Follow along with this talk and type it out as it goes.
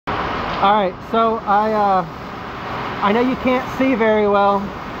All right, so I know you can't see very well.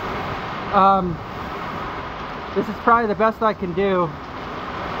 This is probably the best I can do.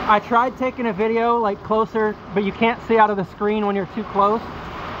 I tried taking a video like closer, but you can't see out of the screen when you're too close.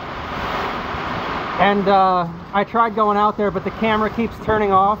 And I tried going out there, but the camera keeps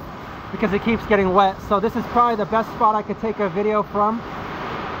turning off because it keeps getting wet. So this is probably the best spot I could take a video from.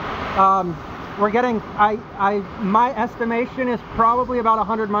 We're getting, my estimation is probably about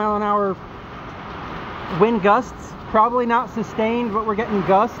 100-mile-an-hour wind gusts. Probably not sustained, but we're getting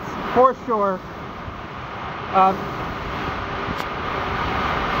gusts for sure.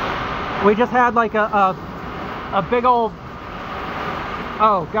 We just had like a big old,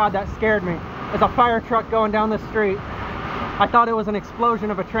 oh God, that scared me. There's a fire truck going down the street. I thought it was an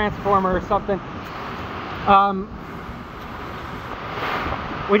explosion of a transformer or something.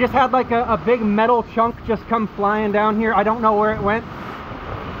 We just had like a big metal chunk just come flying down here. I don't know where it went.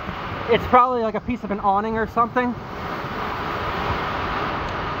 It's probably like a piece of an awning or something.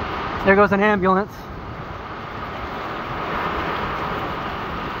 There goes an ambulance.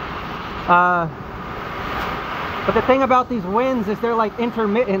 But the thing about these winds is they're like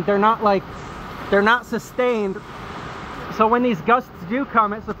intermittent. They're not sustained. So when these gusts do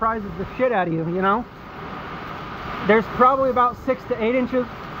come, it surprises the shit out of you, you know? There's probably about 6 to 8 inches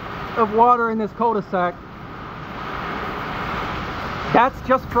of water in this cul-de-sac. That's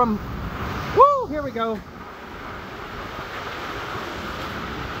just from, woo, here we go.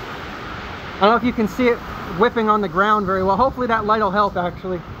 I don't know if you can see it whipping on the ground very well. Hopefully that light will help,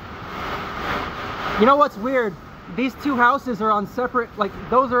 actually. You know what's weird? These two houses are on separate, like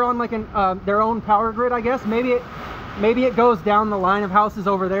those are on like their own power grid, I guess. Maybe it goes down the line of houses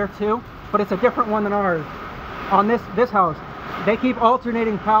over there too, but it's a different one than ours. On this house, they keep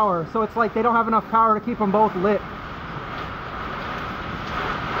alternating power, so it's like they don't have enough power to keep them both lit.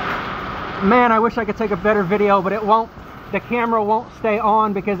 Man, I wish I could take a better video, but it won't. The camera won't stay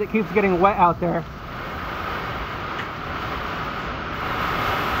on because it keeps getting wet out there.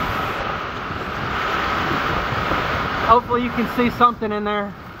 Hopefully you can see something in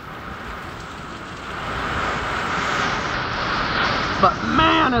there. But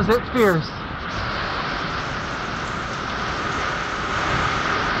man, is it fierce.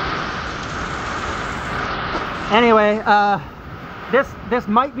 Anyway, this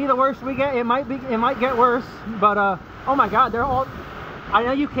might be the worst we get. It might get worse, but oh my God, they're all, I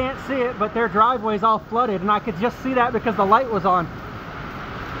know you can't see it, but their driveway's all flooded, and I could just see that because the light was on.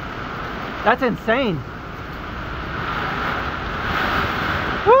 That's insane.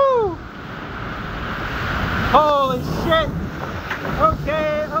 Woo! Holy shit!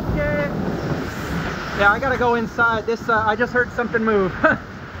 Okay. Yeah, I gotta go inside. This, I just heard something move. All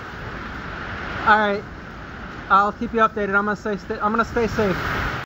right, I'll keep you updated. I'm gonna stay safe.